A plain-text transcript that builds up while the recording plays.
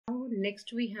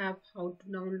next we have how to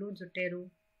download Zotero.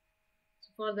 So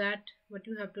for that, what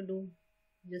you have to do,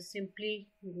 just simply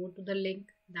go to the link,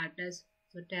 that is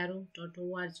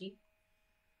zotero.org.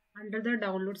 Under the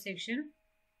download section,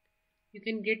 you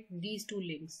can get these two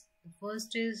links. The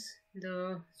first is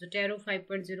the Zotero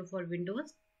 5.0 for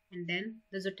Windows, and then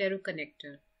the Zotero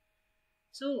connector.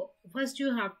 So first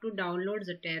you have to download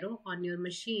Zotero on your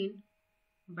machine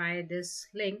by this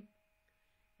link,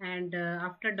 and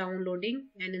after downloading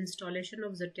and installation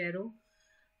of Zotero,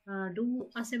 do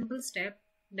a simple step,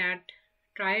 that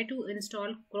try to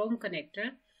install Chrome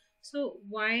connector. So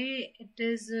why it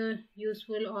is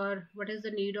useful, or what is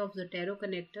the need of Zotero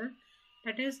connector?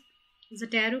 That is,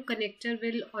 Zotero connector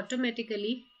will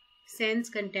automatically sense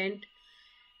content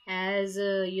as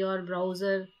your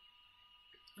browser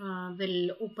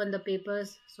will open the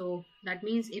papers. So that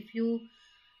means if you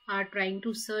are trying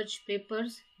to search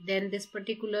papers, then this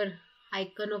particular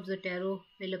icon of Zotero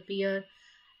will appear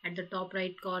at the top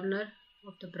right corner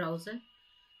of the browser.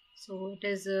 So it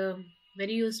is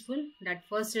very useful that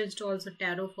first install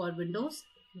Zotero for Windows,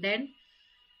 then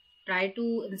try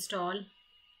to install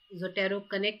Zotero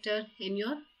connector in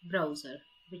your browser,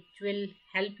 which will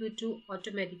help you to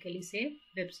automatically save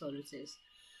web services.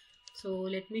 So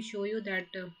let me show you that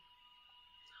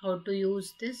how to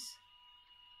use this.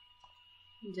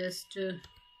 Just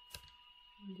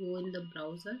go in the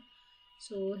browser.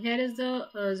 So here is the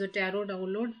Zotero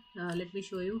download. Let me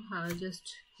show you how.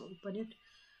 Just open it.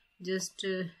 Just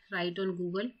write on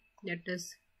Google, that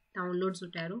is download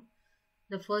Zotero.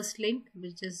 The first link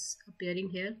which is appearing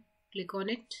here, click on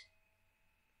it.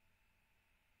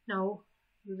 Now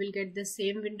we will get the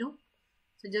same window.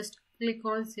 So just click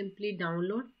on simply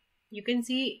download. You can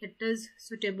see it is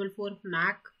suitable for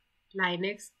Mac,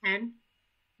 Linux and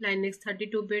Linux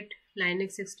 32-bit,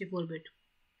 Linux 64-bit.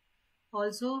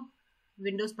 Also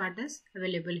Windows part is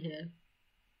available here.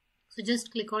 So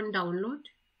just click on download.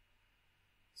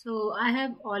 So I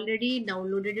have already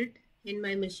downloaded it in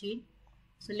my machine.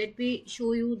 So let me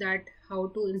show you that how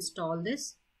to install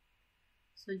this.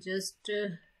 So just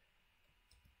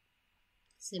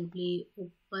simply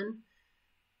open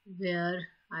where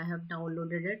I have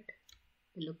downloaded it,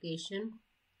 the location,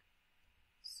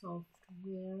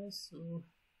 software. So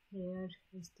here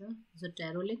is the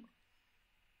Zotero link.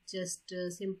 Just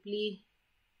simply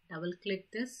double click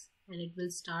this and it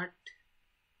will start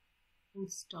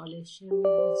installing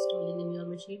in your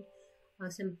machine.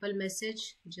 A simple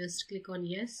message, just click on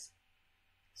yes.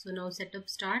 So now setup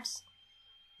starts.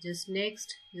 Just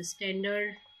next, just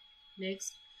standard,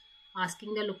 next,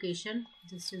 asking the location,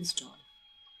 just install.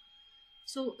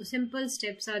 So simple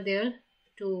steps are there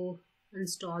to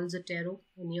install Zotero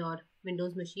in your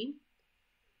Windows machine.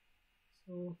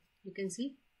 So you can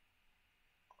see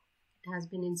it has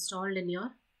been installed in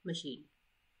your machine.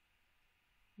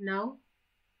 Now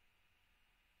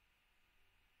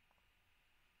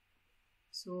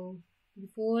so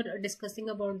before discussing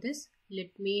about this, let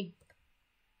me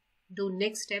do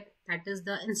next step, that is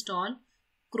the install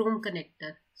Chrome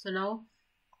connector. So now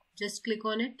just click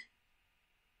on it.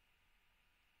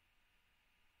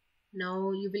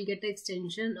 Now you will get the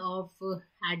extension of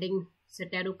adding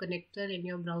Zotero connector in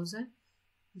your browser.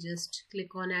 Just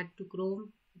click on add to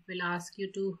Chrome. It will ask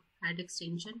you to add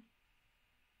extension.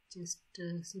 Just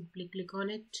simply click on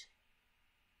it.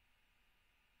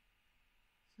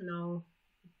 So now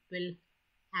will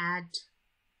add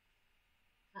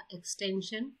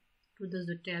extension to the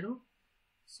Zotero.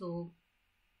 So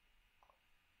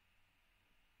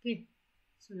okay,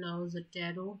 so now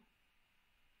Zotero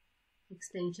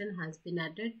extension has been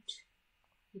added.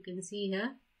 You can see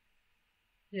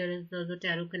here is the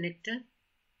Zotero connector.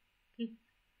 Okay,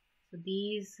 so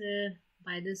these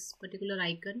by this particular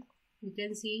icon you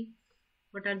can see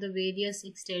what are the various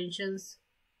extensions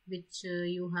which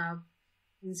you have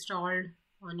installed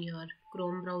on your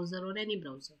Chrome browser or any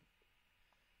browser.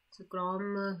 So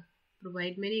Chrome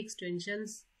provide many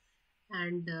extensions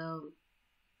and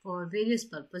for various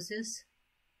purposes.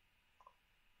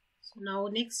 So now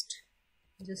next,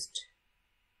 just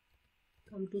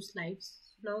come to slides.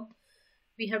 So now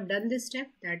we have done this step,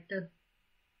 that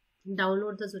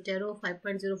download the Zotero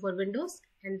 5.0 for Windows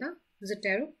and the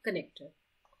Zotero connector.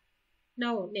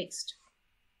 Now next,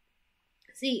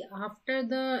 see, after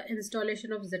the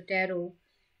installation of Zotero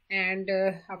and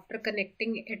after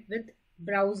connecting it with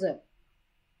browser,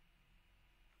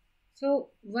 so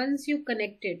once you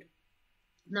connect it,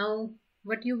 now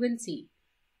what you will see,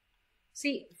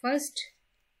 first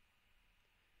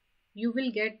you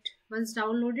will get, once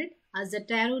downloaded, a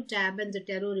Zotero tab and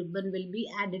Zotero ribbon will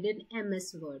be added in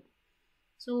MS Word.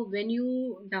 So when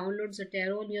you download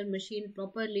Zotero on your machine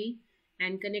properly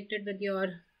and connect it with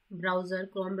your browser,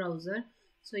 Chrome browser,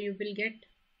 so you will get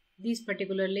these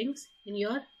particular links in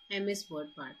your MS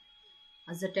Word part.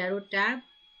 A Zotero tab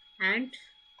and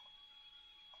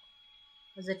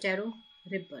a Zotero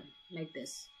ribbon like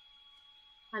this.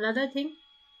 Another thing,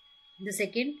 the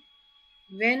second,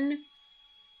 when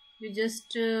you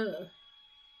just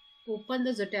open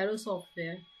the Zotero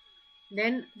software,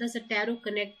 then the Zotero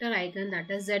connector icon, that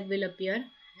is Z, will appear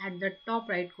at the top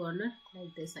right corner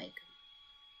like this icon.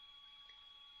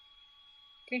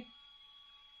 Okay.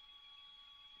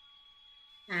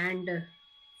 And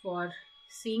for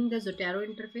seeing the Zotero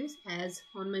interface, as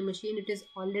on my machine it is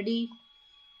already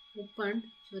opened,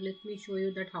 so let me show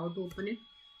you that how to open it.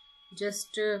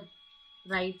 Just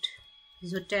write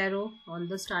Zotero on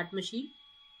the start button,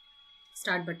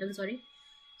 sorry.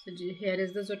 So here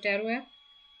is the Zotero app.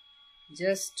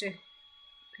 Just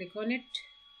click on it,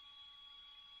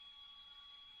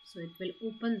 so it will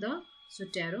open the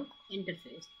Zotero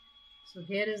interface. So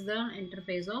here is the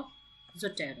interface of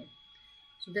Zotero.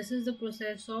 So this is the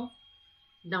process of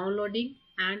downloading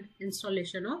and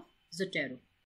installation of Zotero.